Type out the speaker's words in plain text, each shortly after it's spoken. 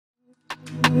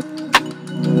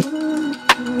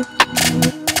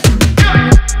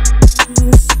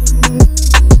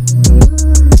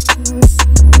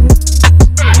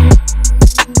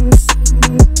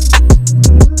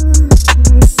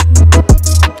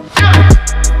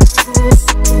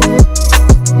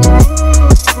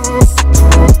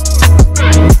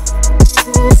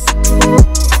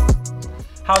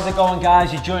How's it going,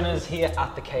 guys? You're joining us here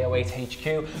at the KO8 HQ.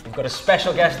 We've got a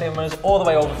special guest in with us all the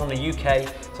way over from the UK,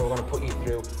 so we're going to put you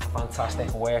through a fantastic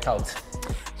workout.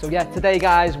 So yeah, today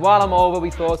guys, while I'm over,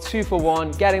 we thought 2 for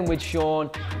 1, get in with Sean.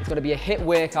 It's going to be a HIIT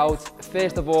workout.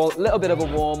 First of all, a little bit of a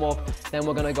warm up, then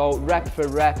we're going to go rep for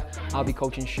rep. I'll be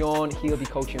coaching Sean, he'll be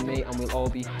coaching me, and we'll all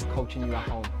be coaching you at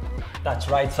home. That's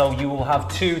right, so you will have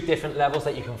 2 different levels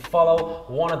that you can follow,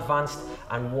 one advanced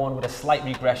and one with a slight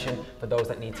regression for those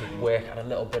that need to work at a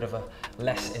little bit of a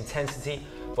less intensity.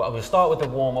 But I will start with the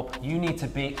warm up. You need to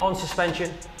be on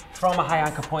suspension from a high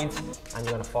anchor point, and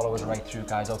you're going to follow us right through,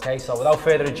 guys, okay? So without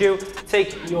further ado,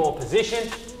 take your position.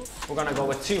 We're going to go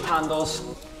with 2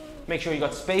 handles. Make sure you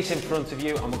got space in front of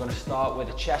you, and we're going to start with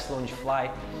a chest lunge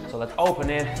fly. So let's open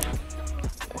in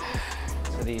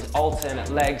to these alternate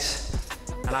legs.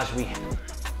 And as we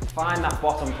find that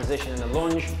bottom position in the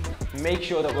lunge, make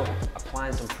sure that we're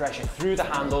applying some pressure through the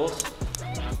handles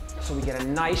so we get a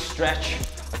nice stretch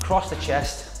across the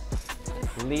chest,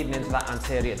 leading into that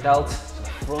anterior delt, so the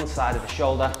front side of the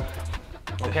shoulder.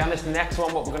 Okay, on this next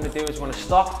one, what we're going to do is we're going to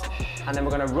stop, and then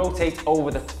we're going to rotate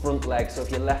over the front leg. So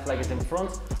if your left leg is in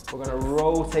front, we're going to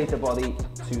rotate the body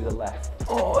to the left.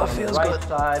 Oh, that feels good. Right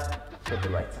side to the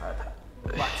right side.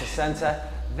 Back to center.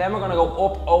 Then we're going to go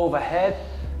up overhead.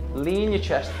 Lean your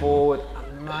chest forward,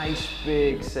 a nice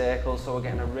big circle, so we're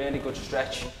getting a really good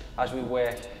stretch as we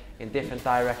work in different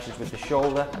directions with the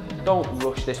shoulder. Don't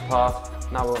rush this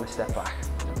part. Now we're going to step back.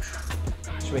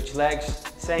 Switch legs,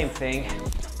 same thing,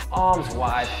 arms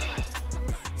wide,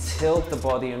 tilt the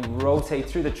body and rotate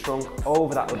through the trunk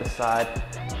over that other side.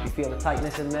 You feel the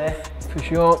tightness in there? For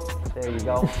sure. There you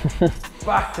go.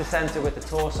 Back to center with the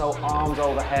torso, arms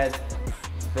overhead.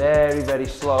 Very, very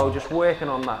slow, just working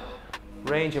on that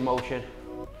range of motion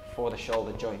for the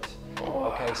shoulder joints.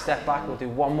 Okay, step back, we'll do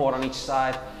 1 more on each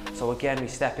side. So again, we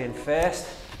step in first.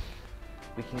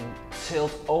 We can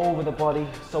tilt over the body.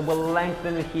 So we'll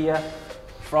lengthen it here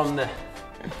from the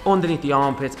underneath the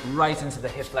armpits right into the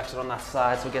hip flexor on that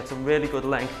side. So we get some really good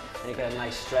length and you get a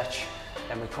nice stretch.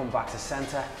 Then we come back to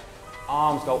center.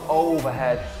 Arms go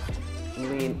overhead,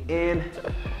 lean in,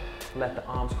 let the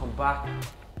arms come back.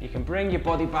 You can bring your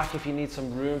body back if you need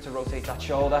some room to rotate that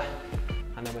shoulder.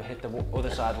 And then we'll hit the other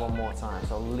side 1 more time.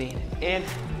 So lean in,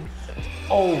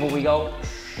 over we go.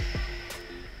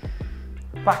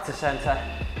 Back to center,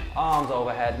 arms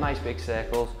overhead, nice big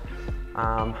circles.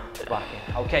 Back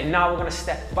in. Okay, now we're gonna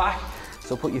step back.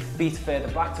 So put your feet further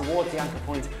back towards the ankle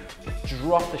point.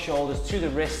 Drop the shoulders to the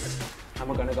wrists. And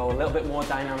we're gonna go a little bit more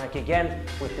dynamic again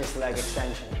with this leg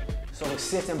extension. So we're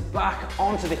sitting back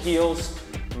onto the heels.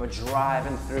 And we're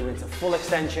driving through into full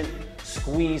extension.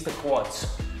 Squeeze the quads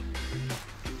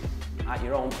at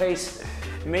your own pace.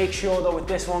 Make sure though with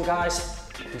this one, guys,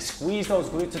 we squeeze those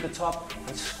glutes at the top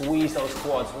and squeeze those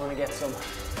quads. We want to get some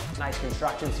nice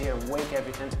contractions here and wake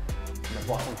everything in the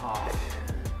bottom half.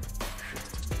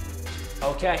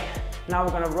 Okay, now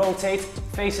we're going to rotate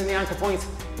facing the anchor point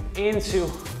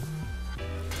into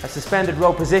a suspended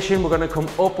row position. We're going to come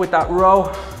up with that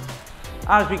row.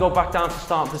 As we go back down to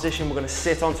starting position, we're going to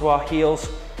sit onto our heels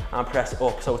and press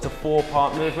up. So it's a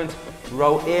 4-part movement.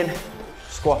 Row in,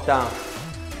 squat down.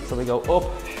 So we go up,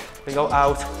 we go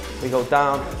out, we go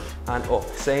down and up.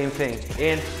 Same thing,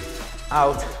 in,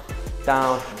 out,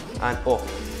 down and up.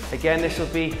 Again, this will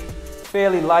be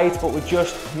fairly light, but we're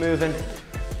just moving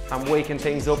and waking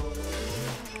things up.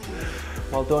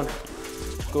 Well done.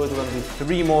 Good, we're going to do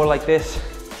 3 more like this.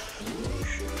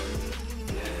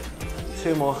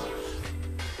 2 more.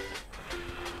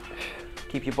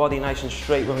 Keep your body nice and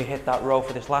straight when we hit that row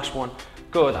for this last one.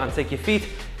 Good, and take your feet,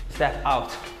 step out.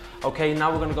 Okay,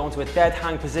 now we're gonna go into a dead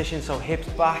hang position, so hips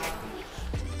back,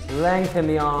 lengthen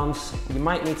the arms. You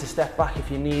might need to step back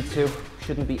if you need to,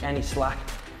 shouldn't be any slack.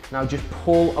 Now just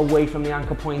pull away from the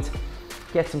ankle point,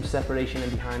 get some separation in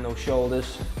behind those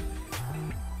shoulders.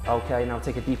 Okay, now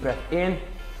take a deep breath in.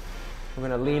 We're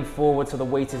gonna lean forward so the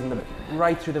weight is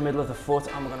right through the middle of the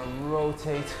foot, and we're gonna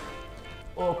rotate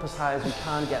up as high as we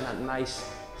can, getting that nice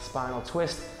spinal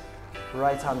twist.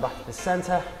 Right hand back to the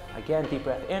center. Again, deep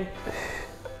breath in.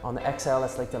 On the exhale,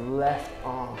 let's take the left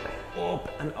arm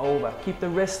up and over. Keep the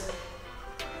wrist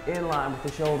in line with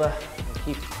the shoulder and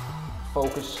keep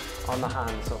focus on the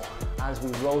hand. So as we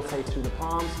rotate through the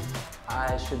palms,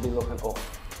 eyes should be looking up.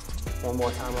 1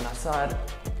 more time on that side.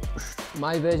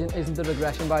 My version isn't the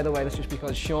regression, by the way. That's just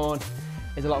because Sean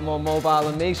is a lot more mobile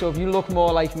than me. So if you look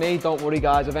more like me, don't worry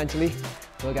guys, eventually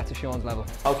we'll get to Sean's level.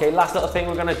 Okay, last little thing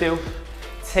we're gonna do,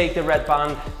 take the red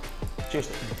band, just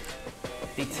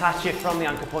detach it from the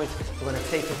ankle point. We're gonna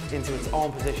take it into its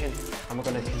own position and we're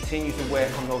gonna continue to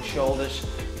work on those shoulders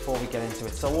before we get into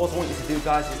it. So what I want you to do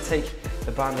guys is take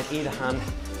the band in either hand,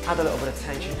 add a little bit of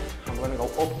tension, and we're gonna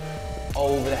go up,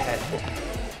 over the head.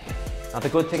 Now the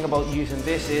good thing about using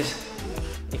this is,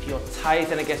 if you're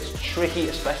tight and it gets tricky,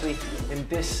 especially in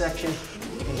this section,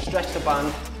 you can stretch the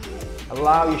band,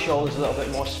 allow your shoulders a little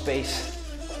bit more space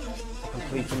to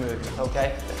complete the movement,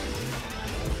 okay?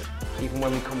 Even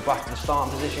when we come back to the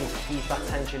starting position, keep that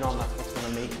tension on, that's what's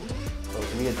gonna make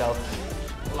those rear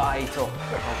delts light up,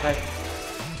 okay?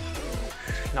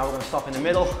 Now we're gonna stop in the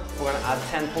middle, we're gonna add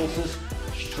 10 pulses,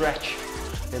 stretch.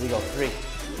 There we go, 3,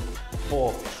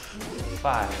 4,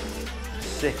 5,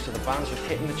 6, so the band's just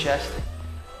hitting the chest.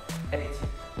 8,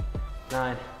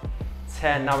 9,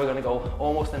 10. Now we're going to go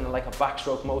almost in like a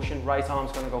backstroke motion. Right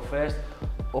arm's going to go first,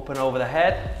 up and over the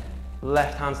head.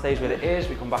 Left hand stays where it is.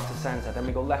 We come back to center. Then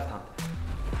we go left hand.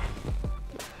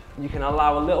 You can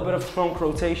allow a little bit of trunk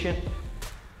rotation.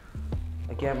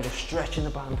 Again, we're just stretching the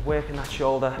band, working that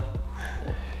shoulder.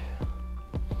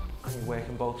 And you're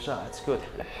working both sides. Good.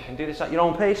 You can do this at your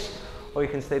own pace, or you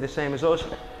can stay the same as us.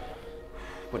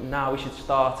 But now we should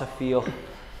start to feel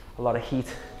a lot of heat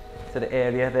to the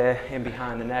area there in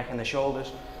behind the neck and the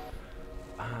shoulders,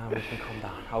 and we can come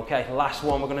down. Okay, last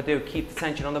one we're going to do, keep the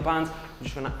tension on the band. We're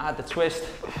just going to add the twist,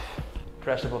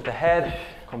 press above the head,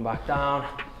 come back down,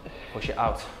 push it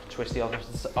out, twist the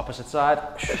opposite side,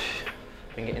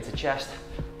 bring it into chest,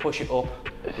 push it up.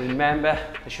 Remember,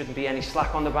 there shouldn't be any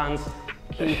slack on the bands.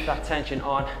 Keep that tension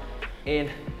on, in,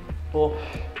 up,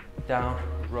 down,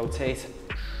 rotate,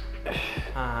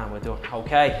 and we're done.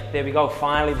 Okay, there we go.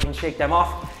 Finally, we can shake them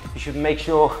off. You should make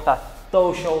sure that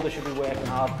those shoulders should be working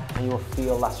hard and you will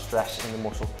feel that stress in the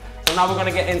muscle. So now we're going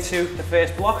to get into the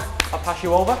first block. I'll pass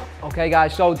you over. Okay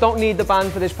guys, so don't need the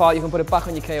band for this part. You can put it back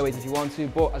on your KO8 if you want to,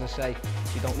 but as I say,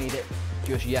 you don't need it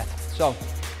just yet. So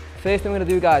first thing we're going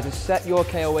to do guys is set your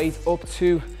KO8 up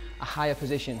to a higher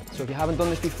position. So if you haven't done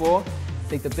this before,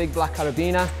 take the big black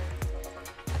carabiner,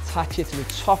 attach it to the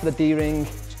top of the D-ring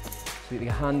so that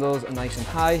your handles are nice and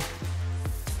high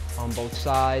on both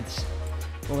sides.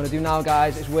 What we're going to do now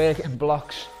guys is work in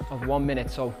blocks of 1 minute.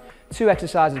 So 2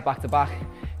 exercises back to back,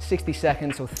 60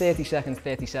 seconds, so 30 seconds,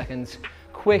 30 seconds.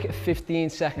 Quick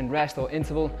 15-second rest or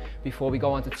interval before we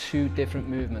go on to 2 different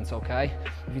movements, okay?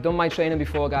 If you've done my training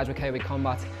before guys with KO8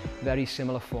 Combat, very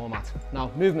similar format.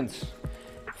 Now movements.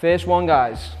 First one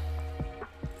guys,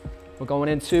 we're going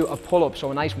into a pull-up,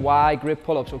 so a nice wide grip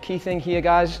pull-up. So key thing here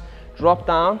guys, drop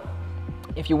down.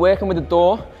 If you're working with the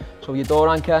door, so your door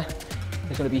anchor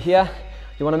is going to be here,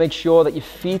 you want to make sure that your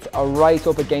feet are right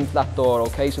up against that door,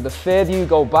 okay? So the further you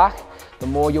go back, the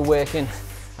more you're working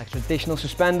like traditional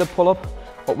suspended pull-up.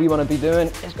 What we want to be doing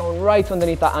is going right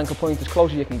underneath that ankle point as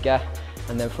close as you can get,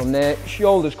 and then from there,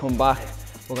 shoulders come back.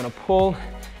 We're going to pull,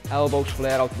 elbows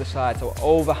flare out to the side, so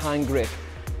overhand grip,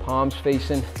 palms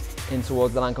facing in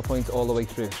towards that ankle point all the way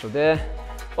through. So there,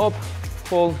 up,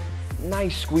 pull,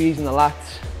 nice squeeze in the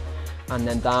lats, and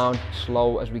then down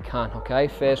slow as we can, okay?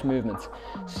 First movement.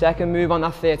 Second move on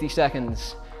that 30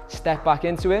 seconds. Step back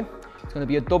into it. It's gonna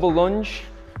be a double lunge.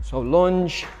 So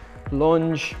lunge,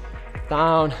 lunge,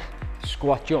 down,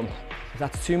 squat, jump. If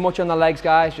that's too much on the legs,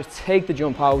 guys, just take the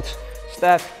jump out.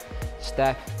 Step,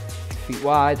 step, feet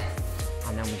wide,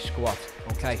 and then we squat.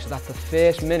 Okay, so that's the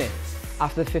first minute.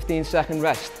 After the 15-second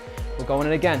rest, we're going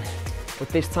in again. But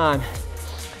this time,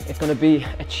 it's gonna be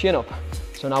a chin up.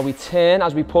 So now we turn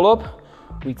as we pull up.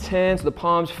 We turn so the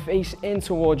palms face in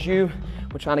towards you.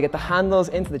 We're trying to get the handles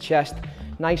into the chest.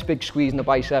 Nice big squeeze in the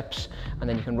biceps, and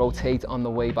then you can rotate on the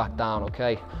way back down,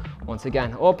 okay? Once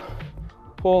again, up,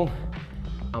 pull,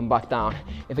 and back down.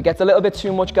 If it gets a little bit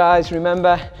too much, guys,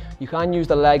 remember, you can use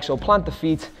the legs, so plant the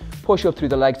feet, push up through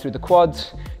the legs, through the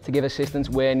quads to give assistance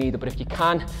where needed, but if you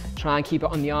can, try and keep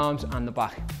it on the arms and the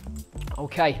back.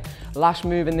 Okay, last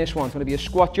move in this one, it's gonna be a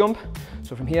squat jump.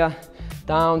 So from here,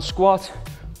 down, squat,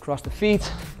 cross the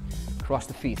feet,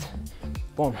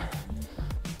 boom,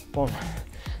 boom.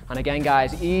 And again,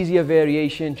 guys, easier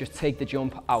variation, just take the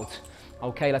jump out.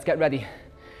 Okay, let's get ready.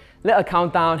 Little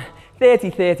countdown, 30,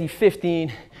 30, 15.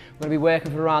 We're gonna be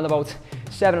working for around about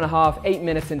 7.5, 8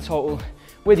 minutes in total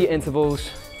with your intervals.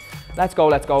 Let's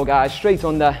go, guys, straight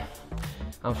under.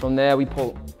 And from there, we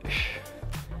pull.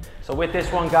 So with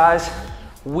this one, guys,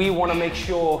 we wanna make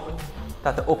sure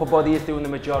that the upper body is doing the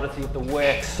majority of the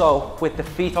work. So with the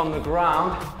feet on the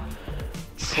ground,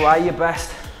 try your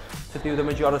best to do the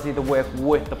majority of the work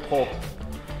with the pull.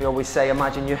 We always say,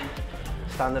 imagine you're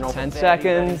standing over 10 very,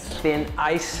 seconds. very thin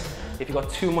ice. If you've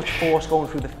got too much force going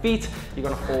through the feet, you're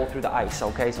gonna fall through the ice,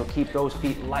 okay? So keep those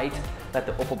feet light, let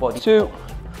the upper body. 2,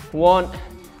 1,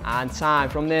 and time.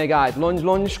 From there, guys, lunge,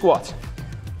 lunge, squat.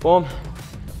 Boom,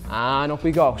 and up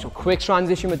we go. So quick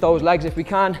transition with those legs if we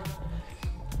can.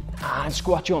 And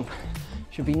squat jump.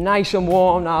 Should be nice and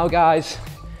warm now, guys.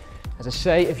 As I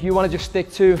say, if you wanna just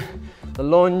stick to the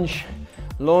lunge,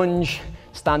 lunge,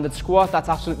 standard squat, that's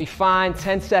absolutely fine.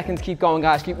 10 seconds, keep going,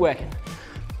 guys, keep working.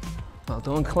 Well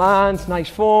done, climbs, nice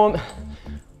form.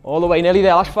 All the way, nearly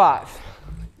there, last 5.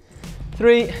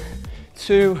 3,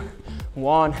 2,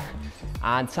 1,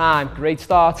 and time. Great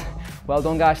start. Well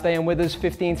done, guys, staying with us.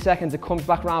 15 seconds, it comes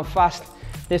back around fast.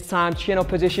 This time, chin up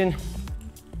position.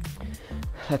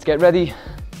 Let's get ready.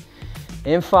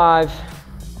 In 5,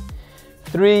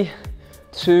 3,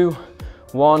 2,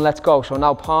 1, let's go. So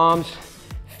now palms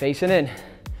facing in.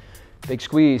 Big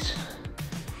squeeze.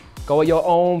 Go at your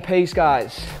own pace,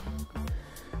 guys.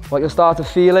 What you'll start to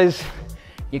feel is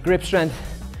your grip strength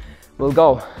will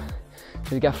go.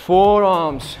 So you get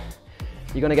forearms,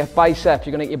 you're gonna get biceps,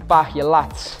 you're gonna get your back, your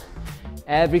lats,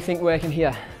 everything working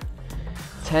here.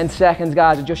 10 seconds,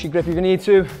 guys, adjust your grip if you need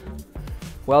to.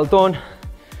 Well done.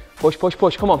 Push, push,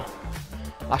 push, come on.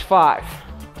 Last 5,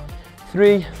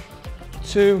 3,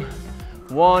 2,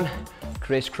 1,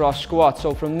 crisscross squat.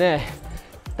 So from there,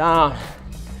 down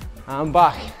and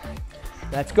back.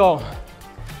 Let's go.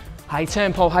 High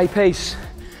tempo, high pace.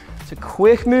 It's a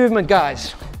quick movement,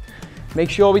 guys. Make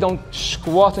sure we don't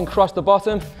squat and cross the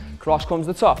bottom. Cross comes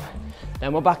the top.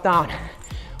 Then we're back down.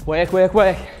 Work, work,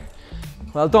 work.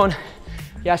 Well done.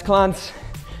 Yes, clients.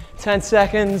 10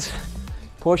 seconds.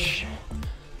 Push,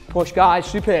 push, guys.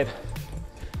 Superb.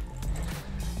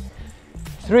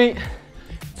 3,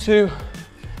 2,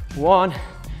 1,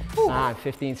 and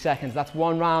 15 seconds. That's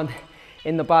 1 round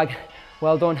in the bag.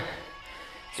 Well done.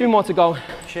 2 more to go.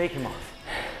 Shake him off.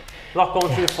 A lot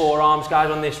going through the forearms, guys,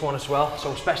 on this one as well.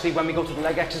 So especially when we go to the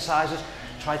leg exercises,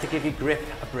 try to give your grip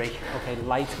a break. Okay,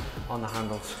 light on the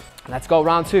handles. Let's go,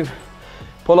 round 2.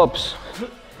 Pull-ups.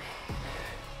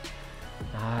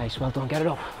 Nice, well done, get it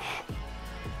up.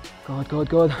 Good, good,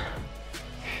 good.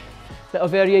 Little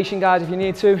variation, guys, if you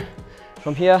need to.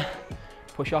 From here,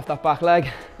 push off that back leg.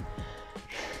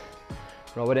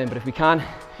 Throw it in, but if we can,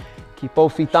 keep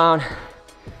both feet down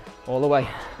all the way.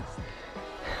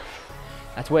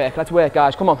 Let's work,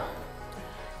 guys, come on.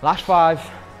 Last 5,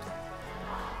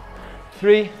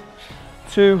 3,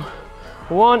 2,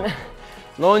 1.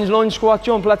 Lunge, lunge, squat,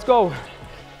 jump, let's go.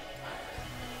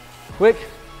 Quick,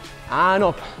 and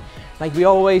up. Like we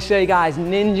always say, guys,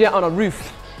 ninja on a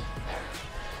roof.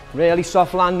 Really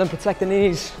soft landing, protect the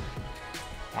knees.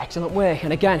 Excellent work,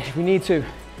 and again, if we need to,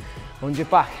 lunge it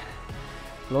back,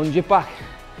 lunge it back.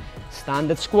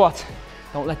 Standard squat.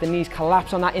 Don't let the knees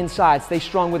collapse on that inside, stay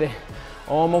strong with it.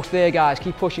 Almost there, guys,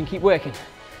 keep pushing, keep working.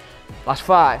 Last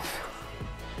 5,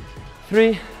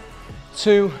 3,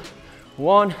 2,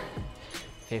 1.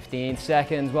 15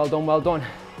 seconds, well done, well done.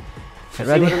 See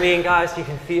what I mean, guys? You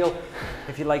can feel,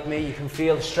 if you're like me, you can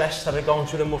feel the stress that are going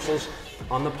through the muscles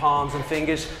on the palms and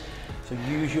fingers. So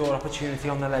use your opportunity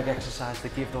on the leg exercise to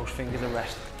give those fingers a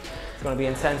rest. It's going to be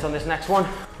intense on this next one.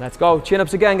 Let's go,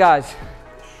 chin-ups again, guys.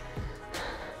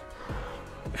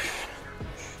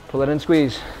 Pull it in,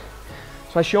 squeeze.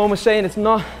 So as Sean was saying, it's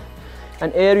not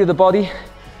an area of the body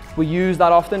we use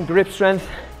that often, grip strength,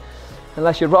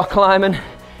 unless you're rock climbing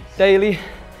daily.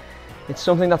 It's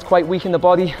something that's quite weak in the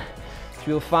body. So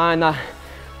you'll find that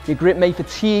your grip may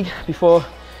fatigue before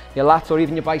your lats or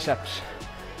even your biceps.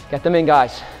 Get them in,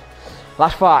 guys.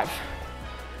 Last 5,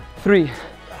 3,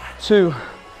 2,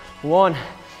 1,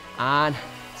 and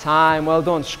time. Well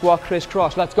done. Squat,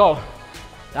 crisscross. Let's go.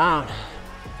 Down,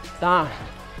 down.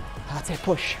 That's it,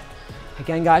 push.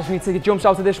 Again, guys, we need to get jumps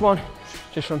out of this one.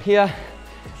 Just from here,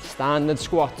 standard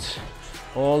squats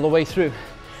all the way through.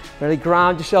 Really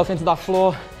ground yourself into that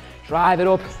floor. Drive it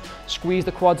up. Squeeze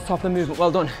the quads, top of the movement.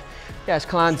 Well done. Yes,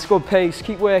 clients, good pace.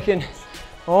 Keep working.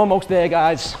 Almost there,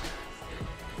 guys.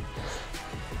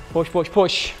 Push, push,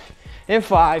 push. In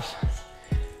 5,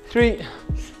 3,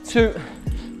 2,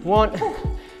 1.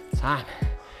 Time.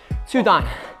 2 down.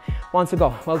 1 to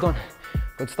go. Well done.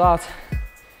 Good start.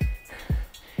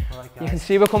 You can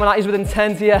see we're coming at you with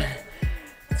intent here.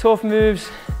 Tough moves.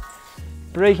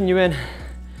 Breaking you in.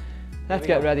 Let's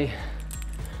get ready.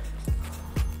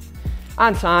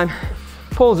 And time.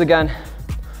 Pulls again.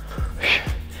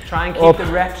 Try and keep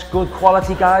the reps good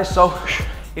quality, guys. So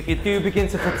if you do begin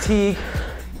to fatigue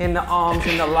in the arms,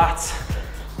 in the lats,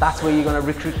 that's where you're going to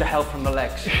recruit the help from the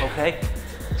legs, okay?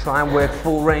 Try and work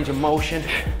full range of motion.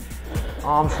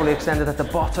 Arms fully extended at the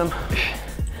bottom.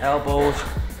 Elbows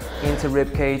into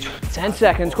rib cage. 10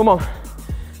 seconds, come on.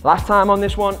 Last time on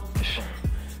this one.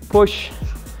 Push.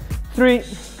 3,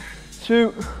 2,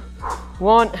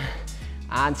 1.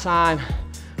 And time.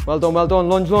 Well done, well done.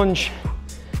 Lunge, lunge.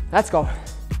 Let's go.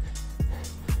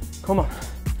 Come on.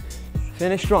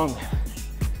 Finish strong.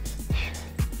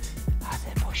 That's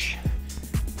it, push.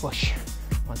 Push.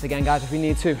 Once again, guys, if we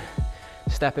need to,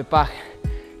 step it back.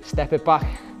 Step it back.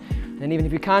 And even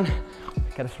if you can,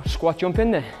 get a squat jump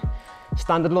in there.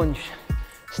 Standard lunge.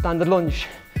 Standard lunge.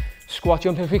 Squat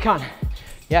jump if we can.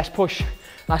 Yes, push.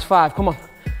 Last 5, come on.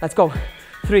 Let's go.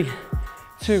 3,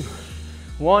 2,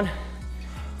 1.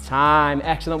 Time.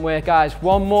 Excellent work, guys.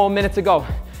 1 more minute to go.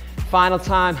 Final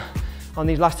time on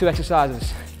these last 2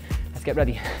 exercises. Let's get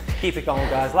ready. Keep it going,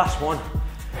 guys. Last one.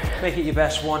 Make it your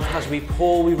best one. As we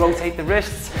pull, we rotate the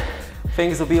wrists.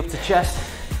 Fingers will be up to chest.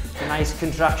 A nice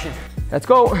contraction. Let's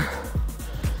go.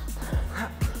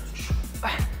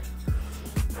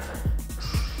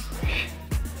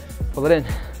 Pull it in.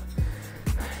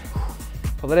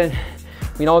 Pull it in.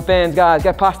 We know it burns, guys.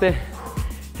 Get past it.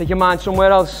 Take your mind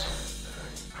somewhere else.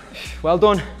 Well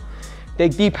done.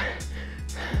 Dig deep.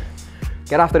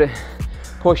 Get after it.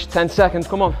 Push. 10 seconds.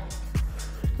 Come on.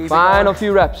 Final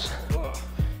few reps.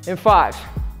 In 5,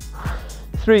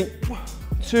 3,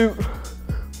 2,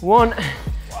 1.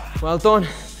 Well done.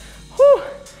 Whew.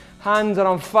 Hands are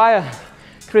on fire.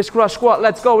 Crisscross squat.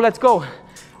 Let's go. Let's go.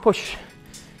 Push.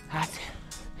 That's it.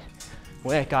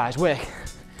 Work, guys. Work.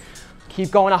 Keep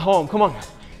going at home. Come on.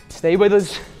 Stay with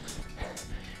us.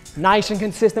 Nice and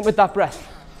consistent with that breath.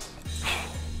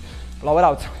 Blow it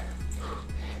out.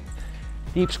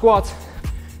 Deep squat.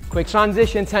 Quick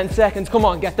transition. 10 seconds. Come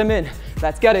on. Get them in.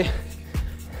 Let's get it.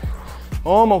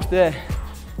 Almost there.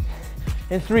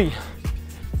 In 3,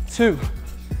 2,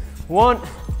 1.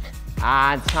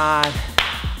 And time.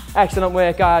 Excellent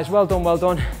work, guys. Well done, well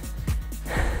done.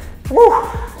 Woo!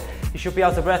 You should be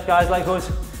out of breath, guys, like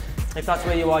us. If that's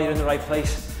where you are, you're in the right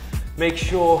place. Make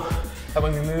sure that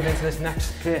when we move into this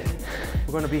next bit,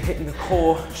 we're going to be hitting the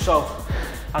core. So,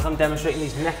 as I'm demonstrating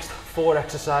these next 4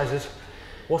 exercises,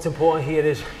 what's important here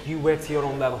is you work to your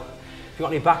own level. If you've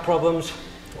got any back problems,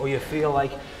 or you feel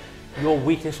like your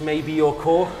weakness may be your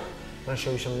core, I'm going to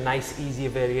show you some nice, easier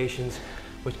variations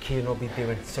which Kieran will be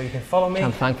doing. So you can follow me.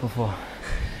 I'm thankful for.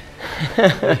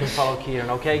 You can follow Kieran,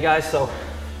 okay, guys? So,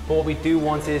 but what we do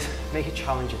want is make it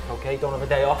challenging, okay? Don't have a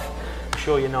day off. I'm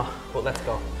sure you're not, but let's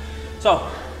go. So,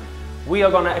 we are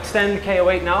going to extend the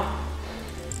KO8 now,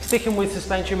 sticking with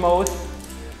suspension mode,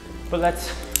 but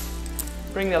let's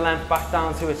bring the length back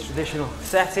down to its traditional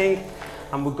setting,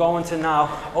 and we're going to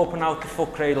now open out the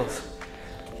foot cradles.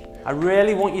 I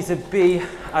really want you to be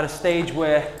at a stage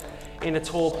where in a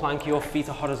tall plank your feet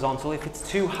are horizontal. If it's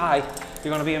too high,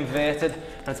 you're going to be inverted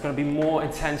and it's going to be more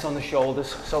intense on the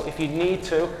shoulders. So if you need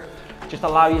to, just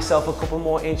allow yourself a couple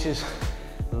more inches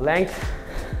length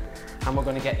and we're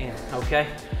going to get in, okay?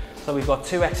 So we've got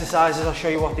 2 exercises. I'll show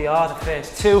you what they are. The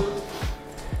first 2,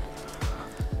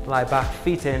 lie back,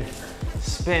 feet in,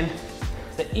 spin.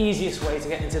 It's the easiest way to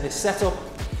get into this setup.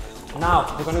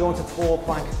 Now, we're going to go into tall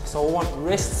plank. So I want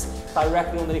wrists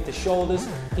directly underneath the shoulders.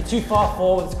 If you're too far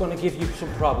forward, it's going to give you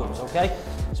some problems, okay?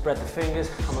 Spread the fingers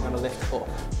and we're going to lift up.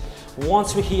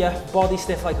 Once we're here, body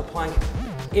stiff like a plank.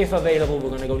 If available, we're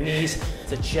going to go knees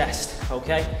to chest,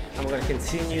 okay? And we're going to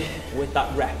continue with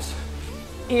that reps.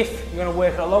 If you're going to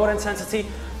work at a lower intensity,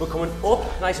 we're coming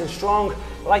up nice and strong,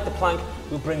 like the plank.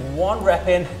 We'll bring 1 rep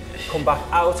in, come back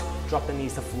out, drop the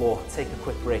knees to floor, take a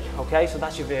quick break, okay? So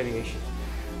that's your variation.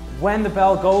 When the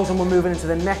bell goes and we're moving into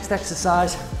the next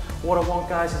exercise, what I want,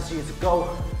 guys, is you to go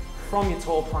from your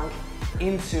tall plank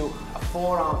into a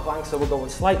forearm plank. So we're going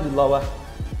slightly lower,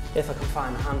 if I can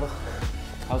find the handle.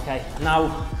 Okay,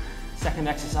 now, second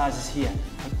exercise is here.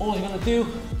 And all you're gonna do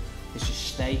is just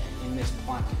stay in this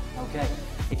plank, okay?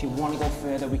 If you wanna go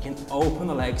further, we can open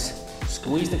the legs,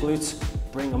 squeeze the glutes,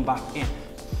 bring them back in.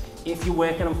 If you're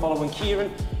working and following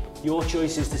Kieran, your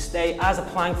choice is to stay as a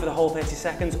plank for the whole 30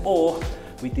 seconds, or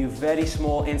we do very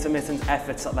small intermittent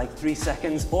efforts at like 3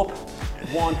 seconds up,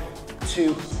 1,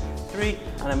 2, 3,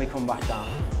 and then we come back down,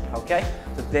 okay?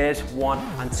 So there's 1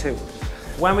 and 2.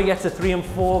 When we get to 3 and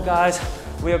 4, guys,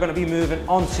 we are gonna be moving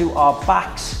onto our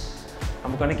backs,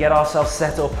 and we're gonna get ourselves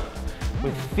set up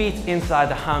with feet inside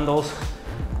the handles,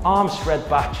 arms spread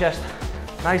back, chest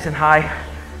nice and high,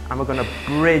 and we're gonna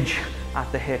bridge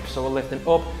at the hips. So we're lifting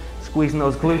up, squeezing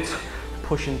those glutes,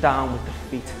 pushing down with the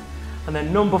feet. And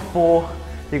then number 4,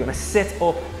 you're gonna sit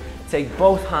up, take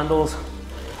both handles,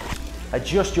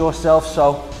 adjust yourself.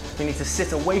 So you need to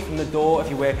sit away from the door if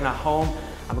you're working at home.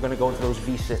 and we're gonna go into those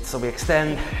V-sits. So we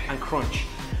extend and crunch,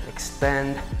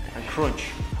 extend and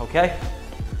crunch, okay?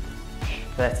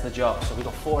 That's the job. So we've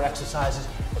got 4 exercises.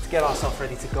 Let's get ourselves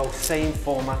ready to go. Same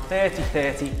format,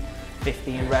 30-30,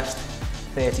 15 rest,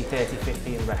 30-30,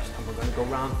 15 rest. And we're gonna go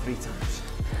round 3 times.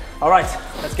 All right,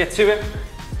 let's get to it.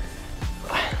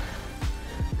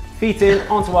 Feet in,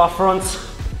 onto our fronts.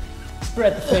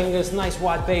 Spread the fingers, nice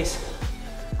wide base.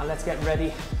 And let's get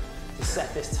ready to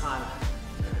set this timer,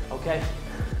 okay?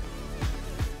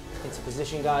 Into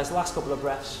position, guys, last couple of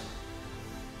breaths.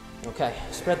 Okay,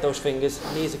 spread those fingers,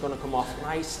 knees are gonna come off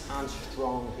nice and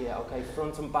strong here, okay?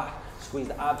 Front and back, squeeze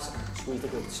the abs, squeeze the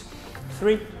glutes.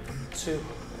 3, 2,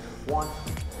 1,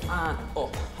 and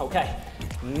up, okay?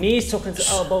 Knees tucked into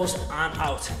elbows and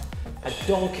out. I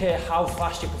don't care how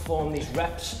fast you perform these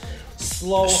reps,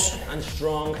 slow and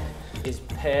strong is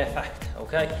perfect,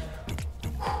 okay?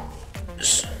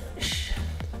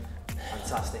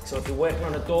 Fantastic. So if you're working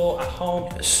on a door at home,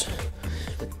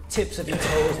 the tips of your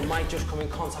toes might just come in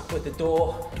contact with the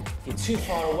door. If you're too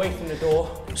far away from the door,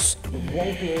 you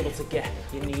won't be able to get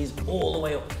your knees all the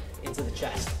way up into the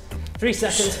chest. 3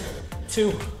 seconds,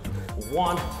 2,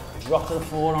 1, drop to the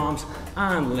forearms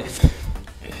and lift.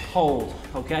 Hold,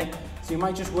 okay? So you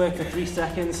might just work for 3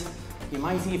 seconds. You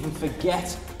might even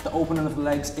forget the opening of the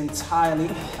legs entirely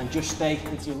and just stay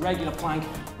into your regular plank.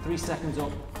 3 seconds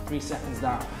up, 3 seconds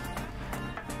down.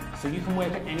 So you can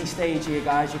work at any stage here,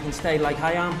 guys. You can stay like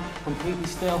I am, completely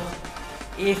still.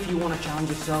 If you want to challenge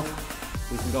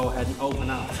yourself, we can go ahead and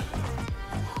open out.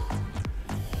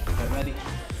 Get ready.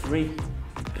 3,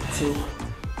 2,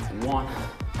 1,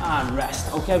 and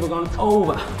rest. Okay, we're going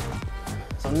over.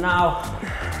 So now,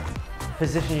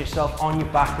 position yourself on your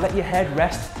back. Let your head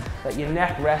rest, let your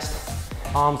neck rest.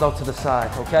 Arms out to the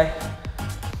side, okay?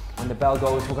 When the bell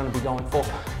goes, we're going to be going up.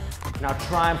 Now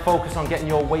try and focus on getting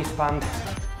your waistband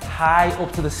high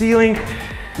up to the ceiling.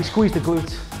 We squeeze the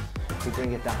glutes, we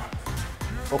bring it down.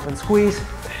 Up and squeeze,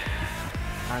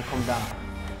 and come down.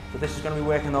 So this is going to be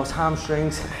working those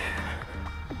hamstrings,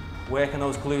 working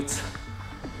those glutes,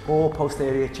 all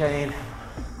posterior chain,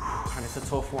 and it's a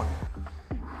tough one.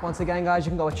 Once again, guys,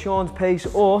 you can go at Sean's pace,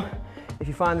 or if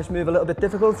you find this move a little bit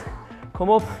difficult, come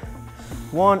up,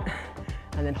 1,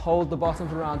 and then hold the bottom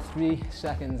for around 3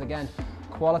 seconds. Again,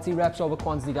 quality reps over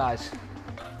quantity, guys.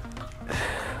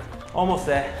 Almost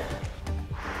there.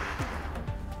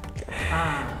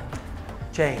 And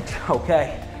change,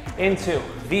 okay. Into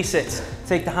V-sits.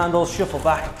 Take the handles, shuffle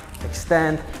back,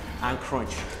 extend, and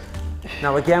crunch.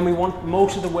 Now again, we want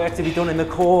most of the work to be done in the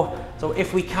core. So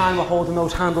if we can, we're holding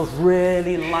those handles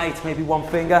really light, maybe 1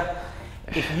 finger.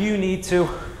 If you need to,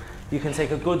 you can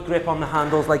take a good grip on the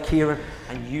handles like Kieran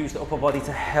and use the upper body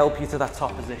to help you to that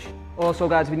top position. Also,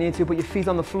 guys, if you need to, put your feet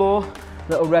on the floor,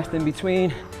 little rest in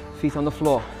between, feet on the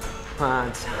floor.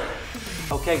 And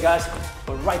okay, guys,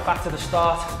 we're right back to the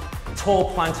start.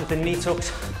 Tall planks with the knee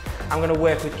tucks. I'm going to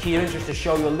work with Kieran just to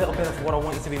show you a little bit of what I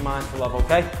want you to be mindful of,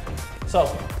 okay? So,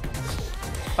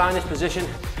 find this position,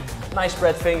 nice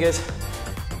spread fingers,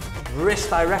 wrist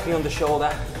directly under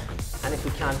shoulder, and if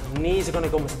we can, knees are going to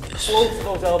go as close to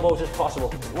those elbows as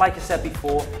possible. Like I said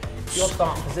before, if your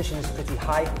starting position is pretty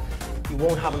high, you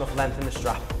won't have enough length in the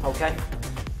strap, okay?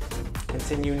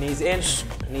 Continue knees in,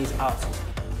 knees out.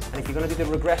 And if you're going to do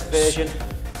the regressed version,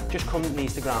 just come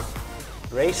knees to ground.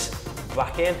 Race,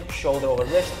 back in, shoulder over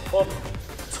wrist, up,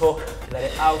 tuck, let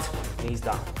it out, knees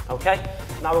down, okay?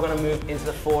 Now we're going to move into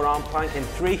the forearm plank in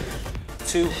 3,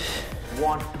 2,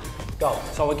 1, go.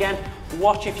 So again,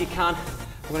 watch if you can.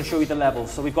 I'm going to show you the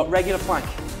levels. So we've got regular plank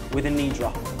with a knee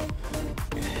drop.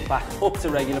 Back up to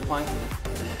regular plank,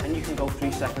 and you can go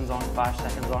 3 seconds on, 5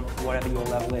 seconds on, whatever your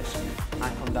level is,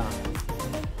 and come down.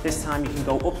 This time you can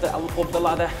go up the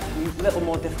ladder, a little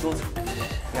more difficult.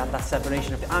 We have that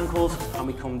separation of the ankles and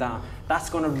we come down. That's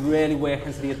going to really work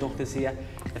into the adductors here.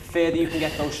 The further you can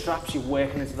get those straps, you're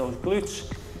working into those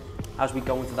glutes as we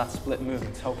go into that split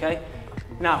movement, okay?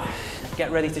 Now,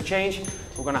 get ready to change.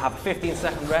 We're going to have a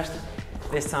 15-second rest.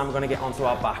 This time we're going to get onto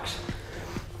our backs.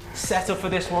 Setup for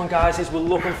this one, guys, is we're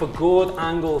looking for good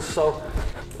angles. So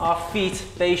our feet,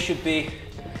 they should be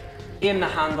in the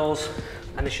handles,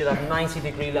 and they should have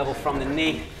 90-degree level from the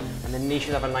knee, and the knee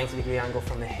should have a 90-degree angle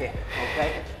from the hip,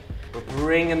 okay? We're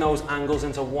bringing those angles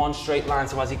into one straight line,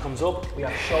 so as he comes up, we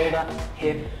have shoulder,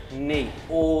 hip, knee,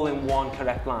 all in one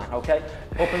correct line, okay?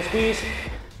 Up and squeeze,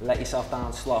 let yourself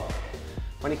down slow.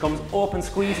 When he comes up and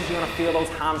squeezes, you're gonna feel those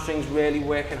hamstrings really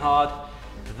working hard.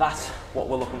 That's what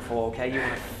we're looking for, okay? You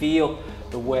wanna feel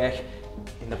the work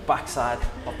in the backside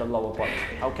of the lower body,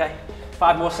 okay?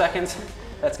 5 more seconds,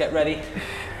 let's get ready.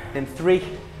 In 3,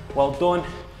 well done,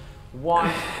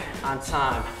 1, and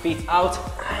time. Feet out,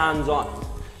 hands on.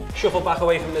 Shuffle back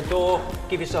away from the door,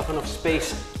 give yourself enough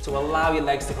space to allow your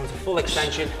legs to come to full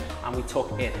extension, and we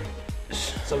tuck in.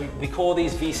 So we call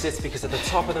these V-sits because at the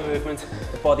top of the movement,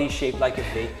 the body is shaped like a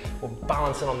V. We're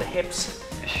balancing on the hips.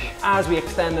 As we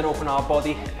extend and open our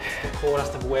body, the core has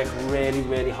to work really,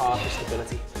 really hard for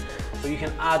stability. So you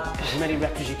can add as many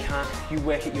reps as you can. You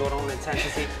work at your own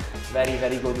intensity. Very,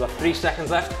 very good. We've got 3 seconds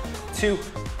left. 2,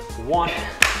 1.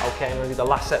 Okay, I'm gonna do the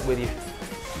last set with you.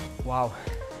 Wow.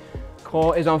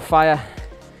 Core is on fire.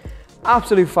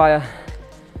 Absolute fire.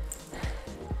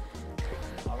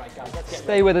 All right, guys, let's get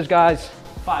Stay with us, guys.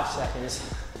 5 seconds.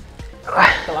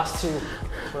 The last 2,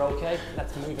 we're okay.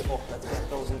 Let's move it up. Let's get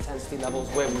those intensity levels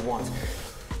where we want.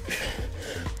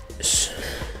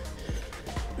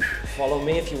 Follow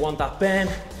me if you want that burn.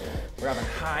 We're having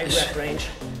high rep range.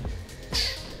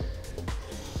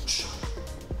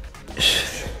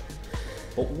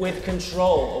 But with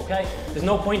control, okay? There's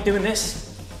no point doing this.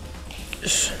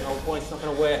 No point, it's not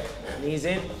gonna work. Knees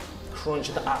in,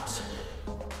 crunch the abs.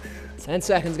 10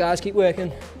 seconds, guys, keep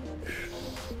working.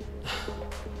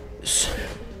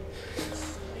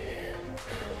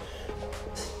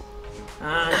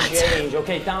 And change.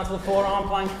 Okay, down to the forearm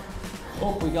plank.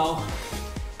 Up we go.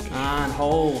 And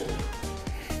hold.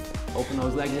 Open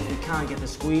those legs if you can. Get the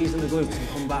squeeze in the glutes and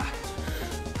come back.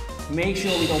 Make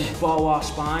sure we don't bow our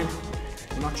spine.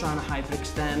 We're not trying to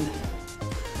hyperextend.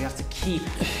 We have to keep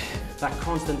that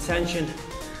constant tension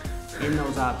in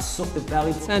those abs. Suck the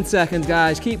belly. 10 seconds,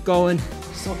 guys, keep going.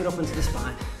 Suck it up into the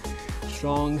spine.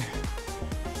 Strong.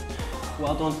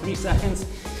 Well done. 3 seconds.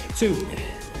 2,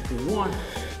 1.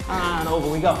 And over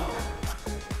we go.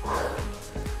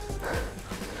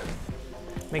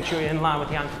 Make sure you're in line with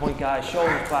the ankle point, guys.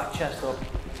 Shoulders back, chest up.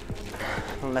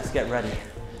 And let's get ready.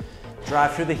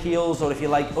 Drive through the heels, or if you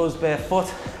like us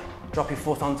barefoot, drop your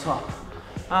foot on top.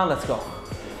 And let's go.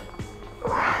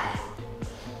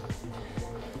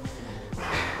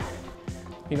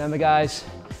 Remember, guys,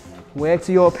 work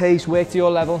to your pace, work to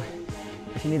your level.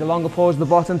 If you need a longer pause at the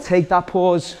bottom, take that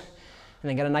pause and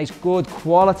then get a nice, good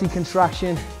quality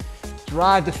contraction.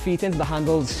 Drive the feet into the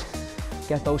handles.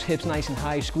 Get those hips nice and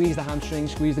high. Squeeze the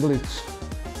hamstrings, squeeze the glutes.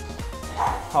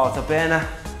 Oh, it's a burner.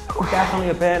 Definitely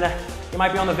a burner. You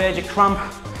might be on the verge of cramp.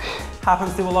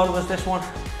 Happens to a lot of us, this one.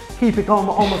 Keep it going,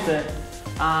 we're almost there.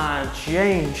 And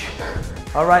change.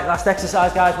 All right, last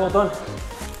exercise, guys, well done.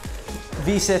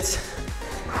 V-sits.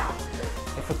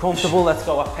 If we're comfortable, let's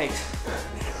go at pace.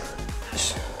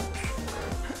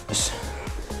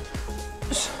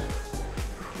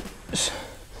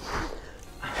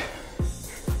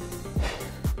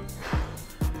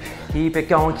 Keep it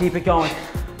going, keep it going.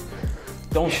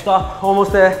 Don't stop,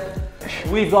 almost there.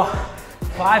 We've got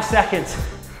 5 seconds.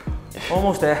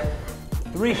 Almost there.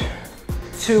 3,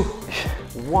 2,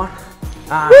 1,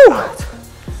 and out.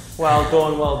 Well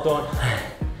done, well done.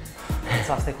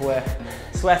 Fantastic work.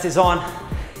 Sweat is on.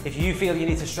 If you feel you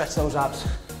need to stretch those abs,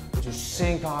 we'll just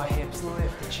sink our hips,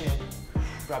 lift the chin.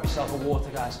 Grab yourself a water,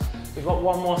 guys. We've got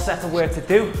 1 more set of work to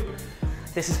do.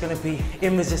 This is gonna be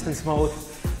in resistance mode.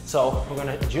 So we're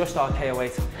gonna adjust our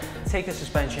KO8, take the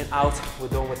suspension out, we're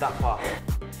done with that part.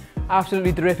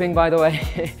 Absolutely dripping, by the way.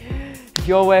 If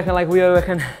you're working like we are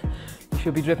working, you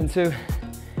should be dripping too.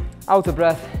 Out of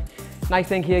breath. Nice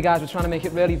thing here, guys, we're trying to make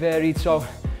it really varied. So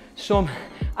some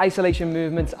isolation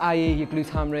movements, i.e. your glute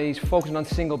ham raise, focusing on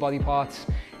single body parts.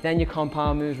 Then your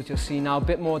compound moves, which you'll see now, a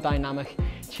bit more dynamic,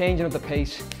 changing up the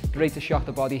pace, great to shock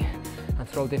the body and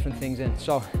throw different things in.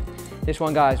 So this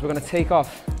one, guys, we're gonna take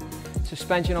off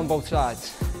suspension on both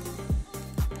sides.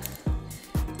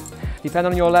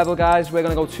 Depending on your level, guys, we're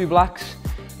gonna go 2 blacks.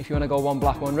 If you wanna go 1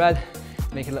 black, 1 red,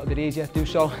 make it a little bit easier, do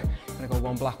so. I'm gonna go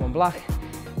 1 black, 1 black.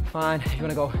 Fine, if you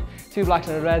wanna go 2 blacks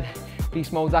and a red,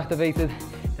 beast mode's activated,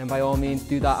 then by all means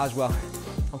do that as well.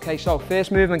 Okay, so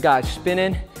first movement, guys, spin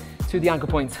in to the ankle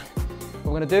point. What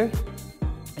we're gonna do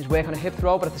is work on a hip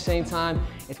throw, but at the same time,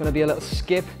 it's gonna be a little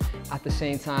skip at the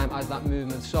same time as that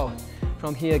movement. So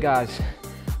from here, guys,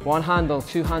 1 handle,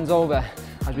 2 hands over.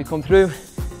 As we come through,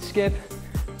 skip,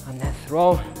 and then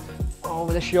throw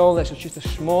over the shoulder. So it's just a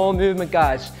small movement,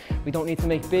 guys. We don't need to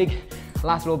make big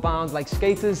lateral bounds like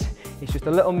skaters. It's just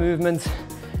a little movement.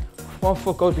 1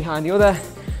 foot goes behind the other,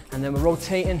 and then we're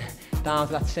rotating down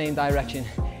to that same direction.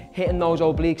 Hitting those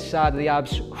obliques, side of the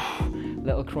abs,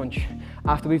 little crunch.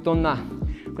 After we've done that,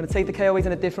 I'm gonna take the KO8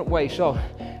 in a different way. So,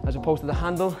 as opposed to the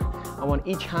handle, I want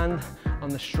each hand on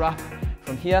the strap.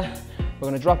 From here, we're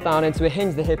gonna drop down into it,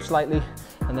 hinge the hips slightly,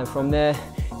 and then from there,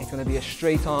 it's gonna be a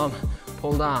straight arm,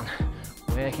 pull down,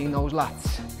 working those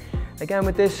lats. Again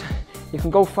with this, you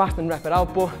can go fast and rep it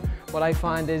out, but what I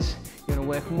find is, You're gonna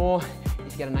work more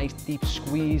if you get a nice deep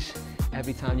squeeze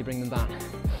every time you bring them down.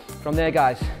 From there,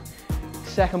 guys,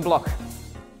 second block.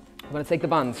 We're gonna take the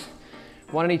bands,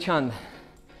 one in each hand.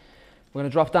 We're gonna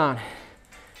drop down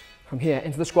from here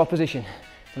into the squat position.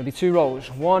 It's gonna be 2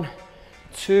 rows. 1,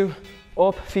 2,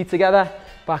 up, feet together,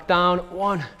 back down.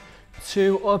 1,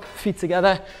 2, up, feet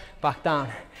together, back down.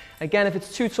 Again, if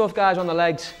it's too tough, guys, on the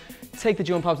legs, take the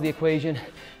jump out of the equation,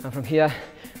 and from here,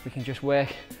 we can just work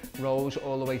rows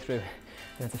all the way through.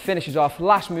 And to finish us off,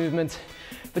 last movement,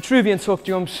 Vitruvian tuck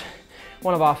jumps,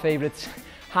 one of our favorites.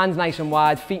 Hands nice and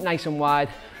wide, feet nice and wide,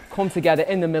 come together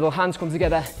in the middle, hands come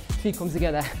together, feet come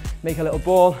together, make a little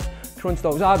ball, crunch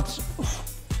those abs,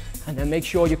 and then make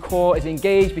sure your core is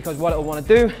engaged, because what it'll want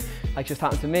to do, like just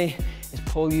happened to me, is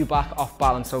pull you back off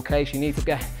balance, okay? So you need to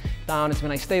get down into a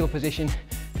nice stable position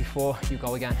before you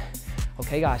go again.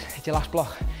 Okay guys, it's your last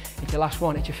block, it's your last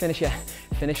one, it's your finisher.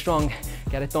 Finish strong,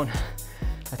 get it done.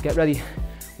 Let's get ready.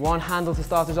 1 handle to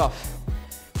start us off.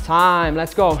 Time,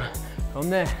 let's go. From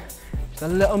there, just a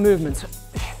little movement.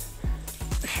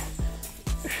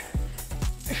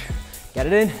 Get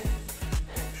it in.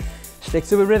 Stick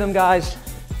to a rhythm, guys.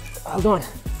 Well done.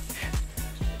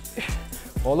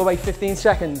 All the way, 15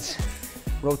 seconds.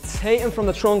 Rotating from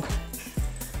the trunk.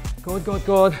 Good, good,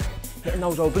 good. Hitting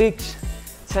those obliques.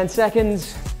 10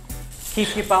 seconds.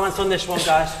 Keep your balance on this one,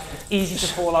 guys. It's easy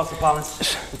to fall out of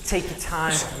balance. But take your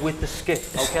time with the skip,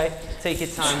 okay? Take your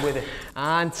time with it.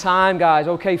 And time, guys.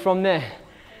 Okay, from there,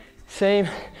 same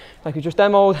like we just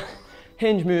demoed.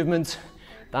 Hinge movement,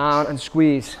 down and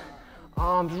squeeze.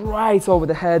 Arms right over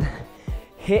the head,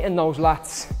 hitting those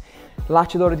lats.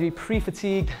 Lat should already be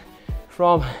pre-fatigued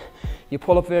from your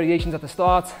pull-up variations at the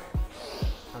start.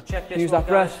 Now check this. Use that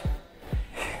breath.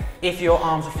 If your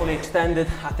arms are fully extended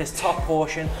at this top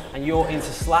portion and you're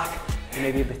into slack, you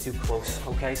may be a bit too close,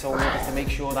 okay? So I want you to make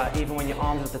sure that even when your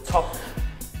arms are at the top,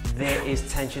 there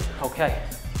is tension, okay?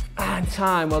 And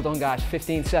time, well done guys,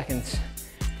 15 seconds.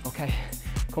 Okay,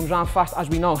 comes round fast as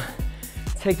we know.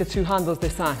 Take the 2 handles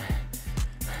this time.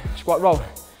 Squat row,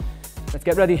 let's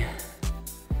get ready.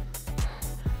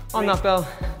 On that bell.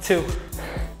 2,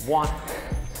 1.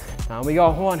 Down we go,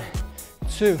 1,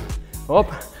 2, up,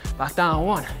 back down,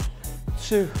 1,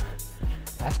 2,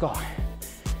 let's go.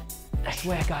 Let's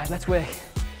work guys, let's work.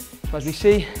 So as we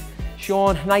see,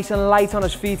 Sean nice and light on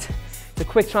his feet. It's a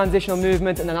quick transitional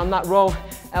movement, and then on that row,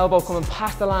 elbow coming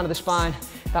past the line of the spine.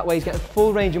 That way he's getting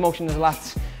full range of motion in his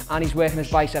lats, and he's working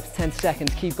his biceps. 10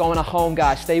 seconds, keep going at home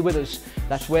guys, stay with us.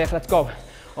 Let's work, let's go.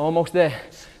 Almost there.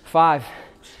 5,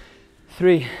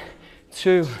 3,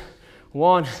 2,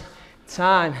 1,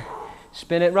 time.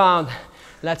 Spin it round.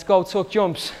 Let's go, tuck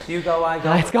jumps. You go, I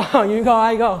go. Let's go, you go,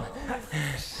 I go.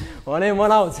 1 in,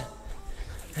 1 out.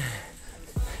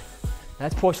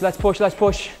 Let's push, let's push, let's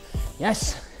push.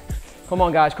 Yes. Come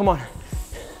on guys, come on.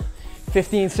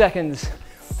 15 seconds.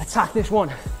 Attack this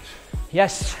one.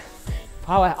 Yes.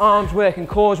 Power, arms working,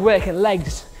 core's working,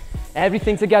 legs.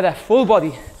 Everything together, full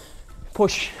body.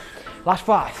 Push. Last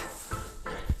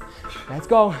 5. Let's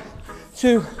go.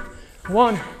 2,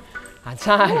 1, and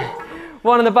time.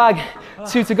 1 in the bag,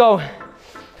 2 to go.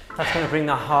 That's going to bring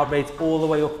that heart rate all the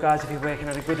way up, guys, if you're working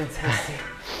at a good intensity.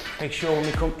 Make sure when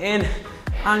we come in,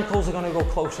 ankles are going to go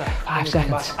closer. 5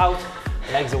 seconds. Back out,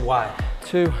 legs are wide.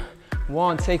 2,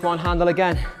 1, take 1 handle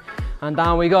again. And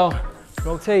down we go.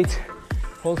 Rotate,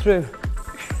 pull through.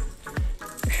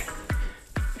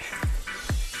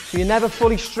 So you're never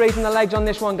fully straight in the legs on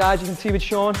this one, guys. You can see with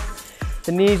Sean,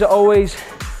 the knees are always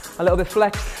a little bit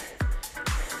flexed.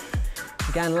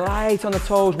 Again, light on the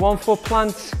toes, 1 foot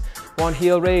plants, 1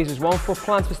 heel raises, 1 foot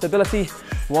plants for stability,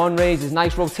 1 raises,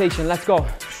 nice rotation, let's go.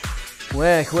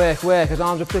 Work, work, work, his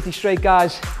arms are pretty straight,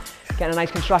 guys. Getting a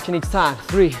nice contraction each time.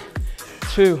 3,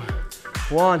 2,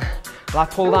 1.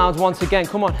 Lat pull downs once again,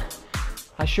 come on.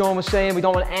 As Sean was saying, we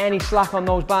don't want any slack on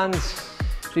those bands.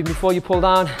 So even before you pull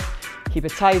down, keep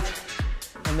it tight.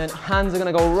 And then hands are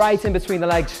gonna go right in between the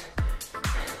legs.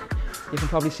 You can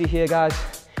probably see here, guys,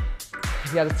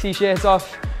 if you had the t-shirts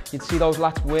off, you'd see those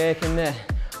lats working there,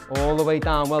 all the way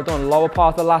down. Well done. Lower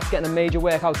part of the lats getting a major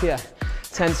workout here.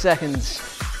 10 seconds.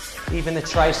 Even the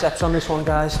triceps on this one,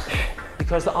 guys,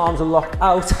 because the arms are locked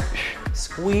out,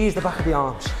 squeeze the back of the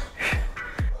arms.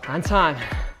 And time.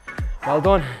 Well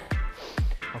done.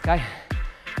 Okay,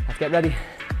 let's get ready.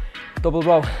 Double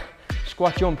row,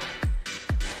 squat jump.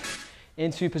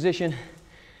 Into position.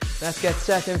 Let's get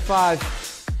set in 5,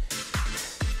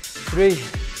 3,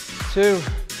 2,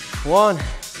 1.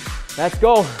 Let's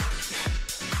go.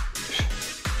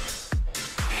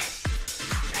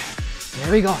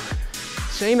 There we go.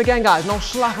 Same again, guys. No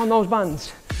slack on those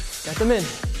bands. Get them in.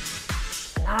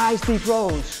 Nice deep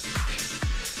rows.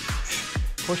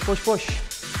 Push, push, push.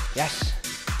 Yes,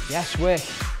 yes, work.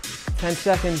 10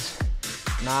 seconds.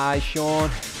 Nice, Sean.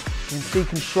 You can see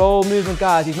controlled movement,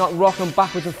 guys. He's not rocking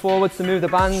backwards and forwards to move the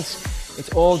bands. It's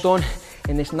all done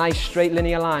in this nice straight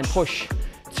linear line. Push,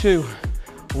 2,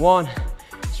 1.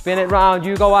 Spin it round,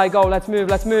 you go, I go. Let's move,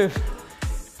 let's move.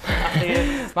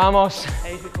 Vamos.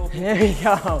 Here we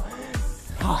go.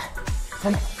 Oh,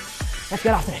 come on, let's get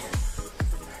after it.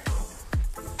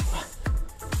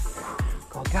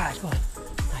 Go on, guys, go on.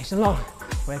 Nice and low.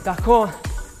 Work that core.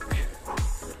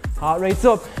 Heart rate's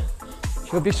up.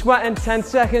 Should be sweating. 10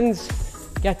 seconds.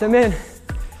 Get them in.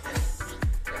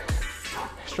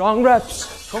 Strong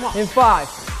reps. Come on. In 5,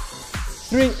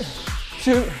 3,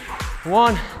 2,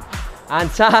 1, and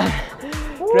time.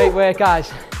 Woo. Great work,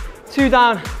 guys. 2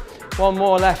 down, 1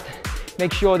 more left.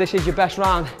 Make sure this is your best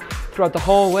round throughout the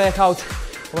whole workout.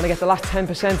 I want to get the last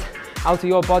 10% out of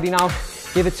your body now.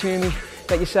 Give it to me.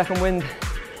 Get your second wind.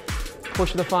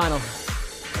 Push to the final.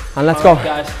 And let's go.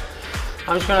 Guys,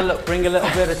 I'm just going to bring a little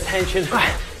bit of attention to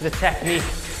the technique.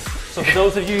 So for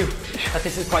those of you that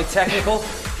this is quite technical,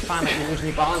 find that you're losing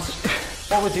your balance,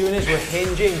 what we're doing is we're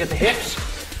hinging at the hips.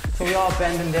 So we are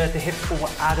bending there at the hips, but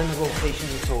we're adding the rotation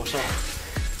to the torso.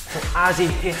 So as he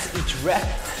hits each rep,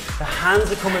 the hands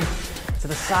are coming to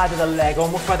the side of the leg,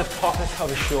 almost by the pocket of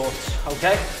the shorts,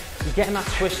 okay? You're getting that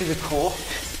twist through the core,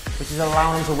 which is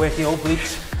allowing them to work the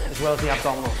obliques as well as the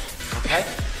abdominals, okay?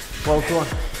 Well done.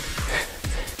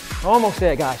 Almost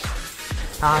there, guys.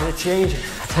 And it's changing.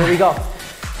 Here we go.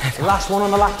 Last one on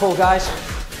the lat pull, guys.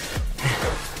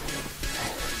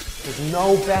 There's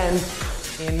no bend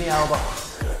in the elbow.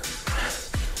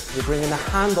 You're bringing the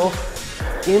handle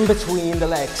in between the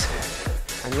legs.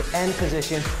 And your end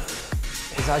position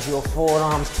is as your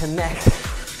forearms connect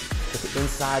with the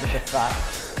inside of the thigh.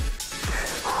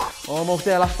 Almost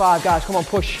there, last 5, guys. Come on,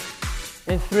 push.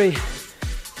 In 3,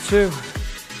 2,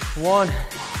 1.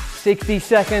 60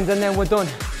 seconds and then we're done.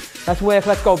 Let's work,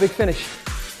 let's go, big finish.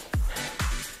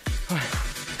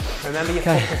 Remember your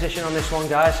foot position on this one,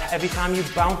 guys. Every time you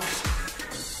bounce,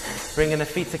 bringing the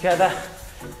feet together,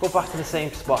 go back to the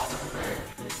same spot.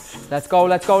 Let's go,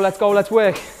 let's go, let's go, let's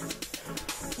work.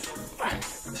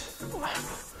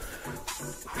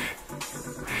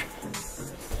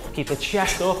 Keep the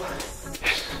chest up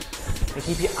and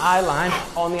keep your eye line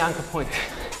on the anchor point.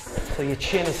 So your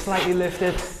chin is slightly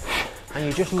lifted and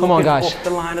you're just looking up the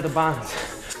line of the band.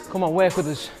 Come on, work with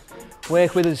us.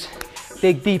 Work with us.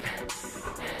 Dig deep.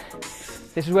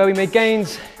 This is where we make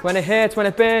gains. When it hurts, when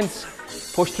it burns,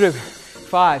 push through.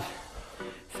 5,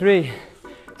 3,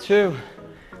 2,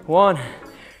 1.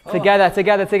 Together,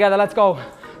 together, together. Let's go.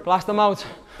 Blast them out.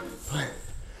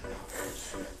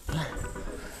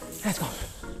 Let's go.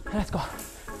 Let's go.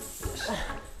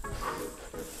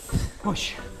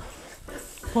 Push.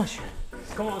 Push.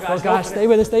 Come on, guys. Go, guys. Stay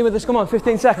with us, stay with us. Come on,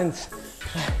 15 seconds.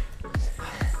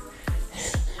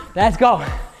 Let's go.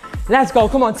 Let's go.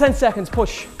 Come on, 10 seconds.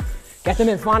 Push. Get them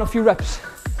in. Final few reps.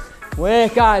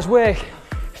 Work, guys, work.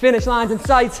 Finish lines in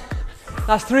sight.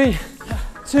 That's 3,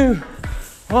 2,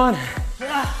 1.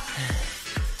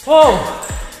 Oh!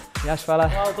 Yes, fella.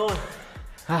 Well done.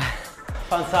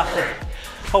 Fantastic.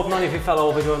 Hope none of you fell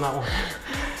over doing that one.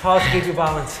 Hard to keep your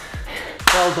balance.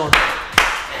 Well done.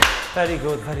 Very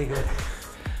good, very good.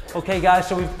 Okay, guys,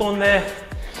 so we've done there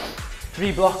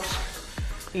 3 blocks.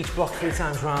 Each block 3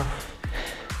 times round.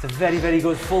 It's a very, very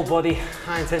good full body,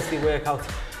 high intensity workout.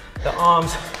 The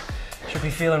arms should be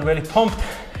feeling really pumped.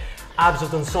 Abs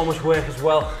have done so much work as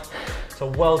well. So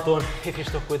well done if you're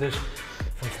stuck with us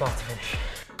from start to finish.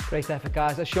 Great effort,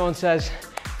 guys. As Sean says,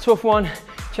 tough one,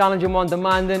 challenging one,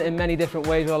 demanding in many different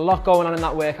ways. There's a lot going on in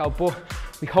that workout, but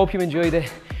we hope you enjoyed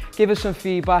it. Give us some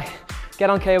feedback. Get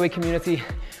on KO8 community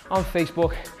on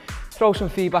Facebook. Throw some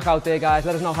feedback out there, guys.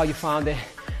 Let us know how you found it.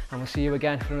 And we'll see you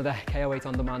again for another KO8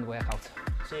 on demand workout.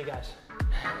 See you guys.